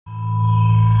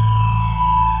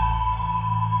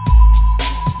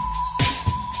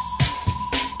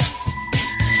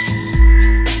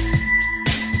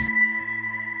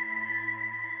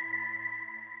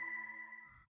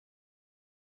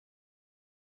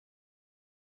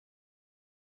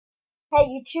Hey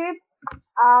YouTube,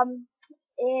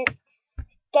 it's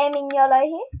Gaming Yellow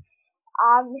here.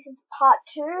 This is part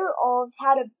 2 of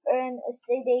how to burn a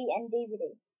CD and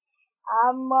DVD.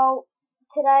 Well,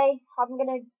 today I'm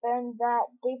gonna burn that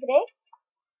DVD.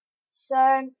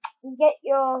 So, you get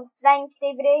your blank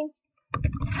DVD,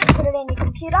 put it in your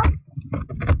computer,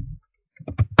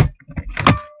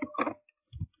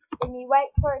 then you wait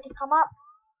for it to come up,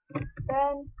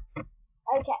 burn,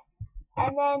 okay,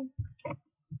 and then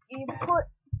you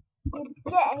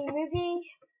get any movie.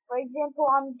 For example,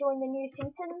 I'm doing the new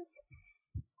Simpsons.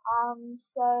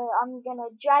 So I'm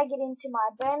gonna drag it into my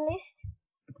burn list,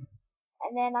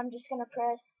 and then I'm just gonna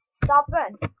press start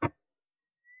burn.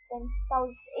 Then that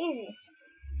was easy.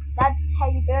 That's how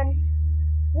you burn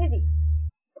movie.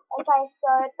 Okay, so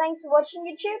thanks for watching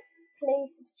YouTube.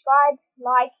 Please subscribe,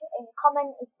 like, and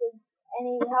comment if there's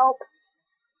any help.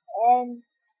 And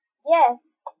yeah,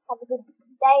 have a good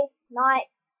day, night,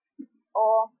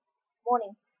 or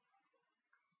morning.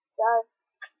 So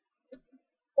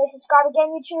please subscribe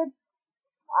again, YouTube.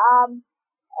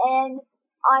 And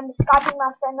I'm Skyping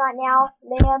my friend right now,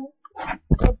 Liam,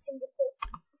 Red Synthesis.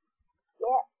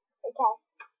 Yeah, okay.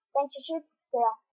 Thanks, YouTube. See ya.